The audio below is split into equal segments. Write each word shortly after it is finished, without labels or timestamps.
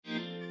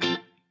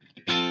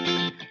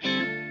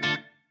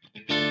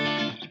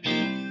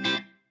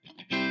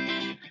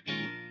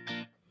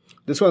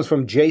This one's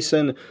from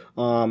Jason.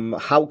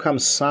 How come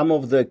some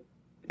of the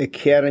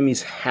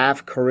academies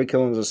have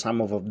curriculums and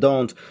some of them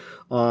don't?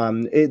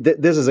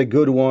 This is a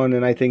good one,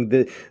 and I think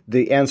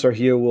the answer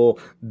here will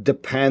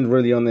depend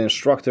really on the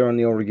instructor, on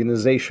the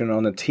organization,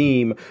 on the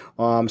team.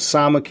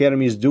 Some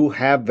academies do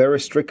have very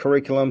strict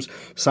curriculums.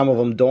 Some of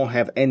them don't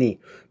have any,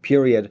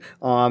 period.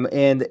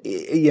 And,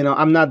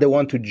 I'm not the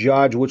one to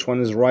judge which one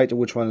is right or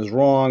which one is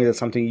wrong. That's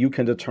something you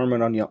can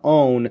determine on your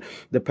own,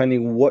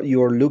 depending what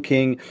you're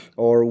looking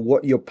or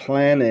what your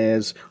plan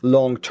is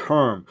long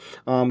term.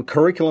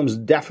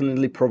 Curriculums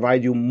definitely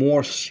provide you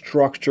more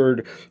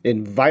structured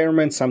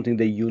environment, something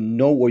that you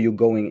know what you're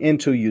going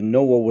into, you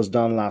know what was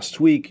done last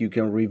week, you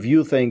can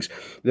review things.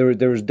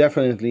 There's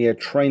definitely a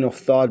train of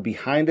thought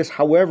behind this.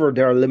 However,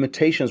 there are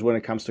limitations when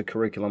it comes to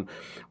curriculum.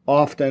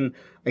 Often,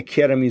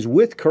 academies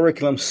with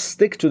curriculum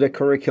stick to the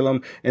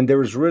curriculum, and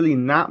there is really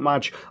not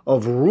much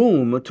of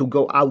room to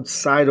go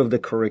outside of the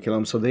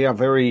curriculum. So they are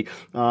very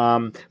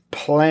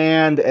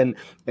planned and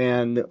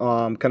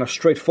kind of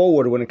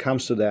straightforward when it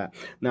comes to that.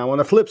 Now, on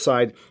the flip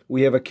side,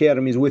 we have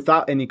academies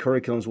without any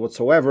curriculums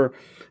whatsoever.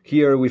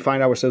 Here, we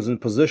find ourselves in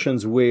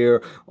positions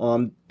where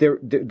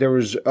there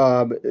is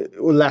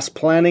less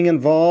planning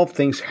involved.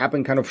 Things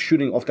happen kind of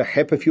shooting off the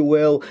hip, if you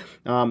will.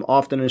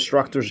 Often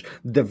instructors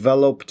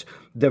develop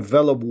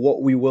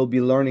what we will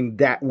be learning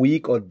that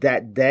week or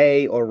that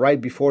day or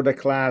right before the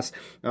class.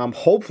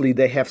 Hopefully,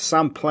 they have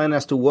some plan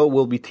as to what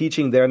we'll be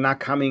teaching. They're not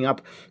coming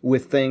up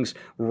with things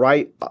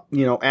right,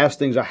 as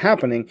things are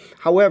happening.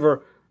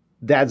 However,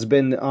 that's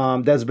been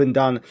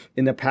done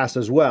in the past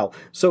as well.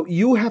 So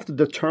you have to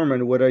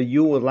determine whether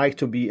you would like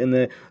to be in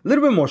a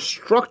little bit more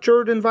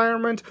structured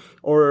environment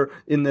or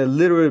in a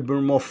little bit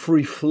more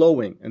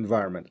free-flowing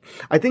environment.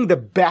 I think the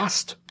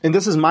best, and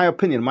this is my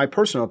opinion, my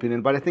personal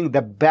opinion, but I think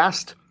the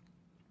best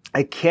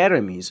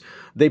academies,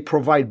 they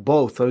provide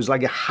both. So it's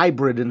like a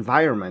hybrid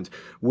environment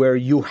where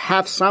you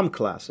have some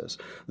classes.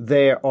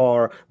 They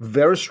are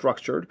very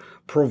structured,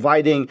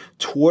 providing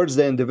towards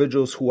the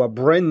individuals who are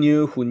brand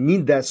new, who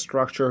need that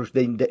structure.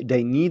 They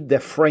need the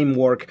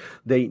framework.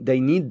 They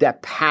need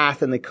that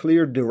path and a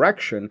clear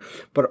direction.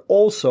 But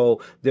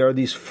also there are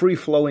these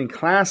free-flowing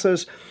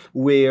classes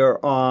where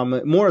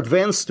more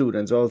advanced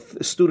students or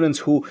students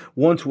who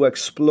want to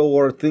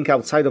explore, think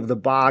outside of the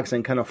box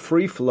and kind of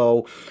free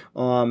flow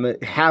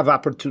have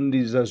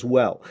opportunities as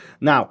well.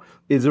 Now,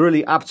 it's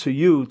really up to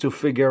you to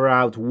figure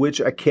out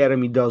which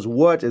academy does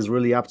what. It's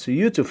really up to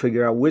you to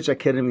figure out which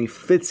academy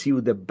fits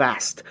you the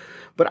best.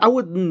 But I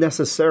wouldn't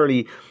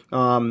necessarily,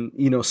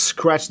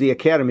 scratch the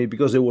academy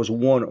because it was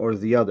one or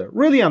the other.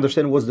 Really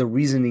understand what's the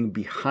reasoning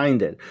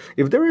behind it.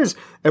 If there is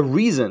a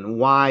reason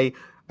why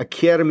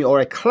academy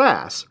or a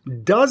class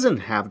doesn't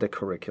have the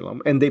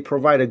curriculum and they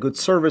provide a good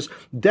service,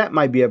 that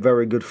might be a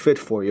very good fit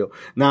for you.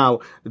 Now,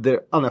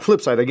 on the flip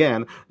side,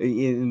 again,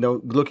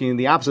 looking in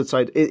the opposite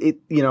side,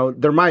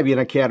 there might be an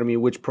academy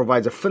which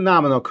provides a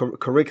phenomenal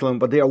curriculum,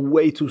 but they are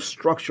way too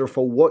structured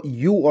for what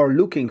you are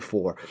looking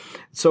for.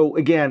 So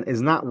again,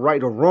 it's not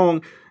right or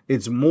wrong.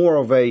 It's more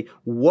of a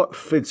what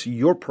fits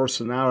your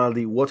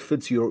personality, what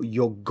fits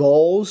your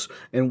goals,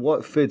 and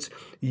what fits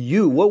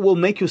you, what will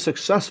make you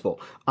successful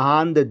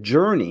on the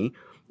journey,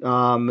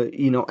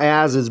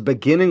 as it's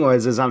beginning or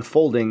as it's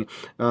unfolding,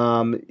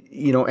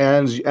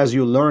 as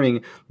you're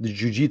learning the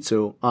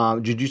Jiu-Jitsu,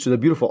 the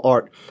beautiful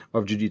art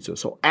of Jiu-Jitsu.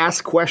 So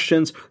ask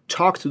questions,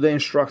 talk to the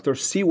instructor,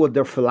 see what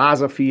their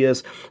philosophy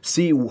is,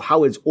 see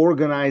how it's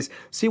organized,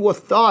 see what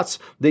thoughts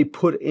they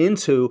put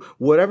into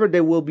whatever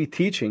they will be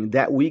teaching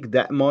that week,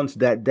 that month,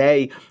 that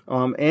day,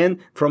 and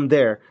from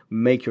there,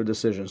 make your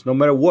decisions. No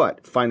matter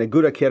what, find a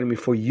good academy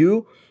for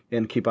you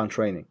and keep on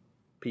training.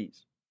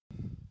 Peace.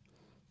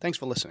 Thanks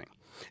for listening.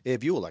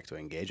 If you would like to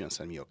engage and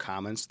send me your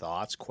comments,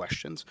 thoughts,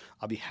 questions,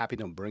 I'll be happy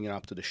to bring it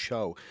up to the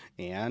show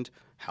and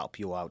help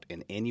you out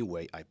in any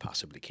way I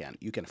possibly can.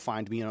 You can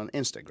find me on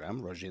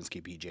Instagram,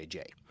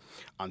 RodzińskiBJJ.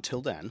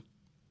 Until then,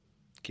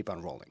 keep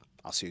on rolling.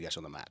 I'll see you guys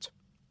on the mat.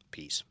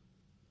 Peace.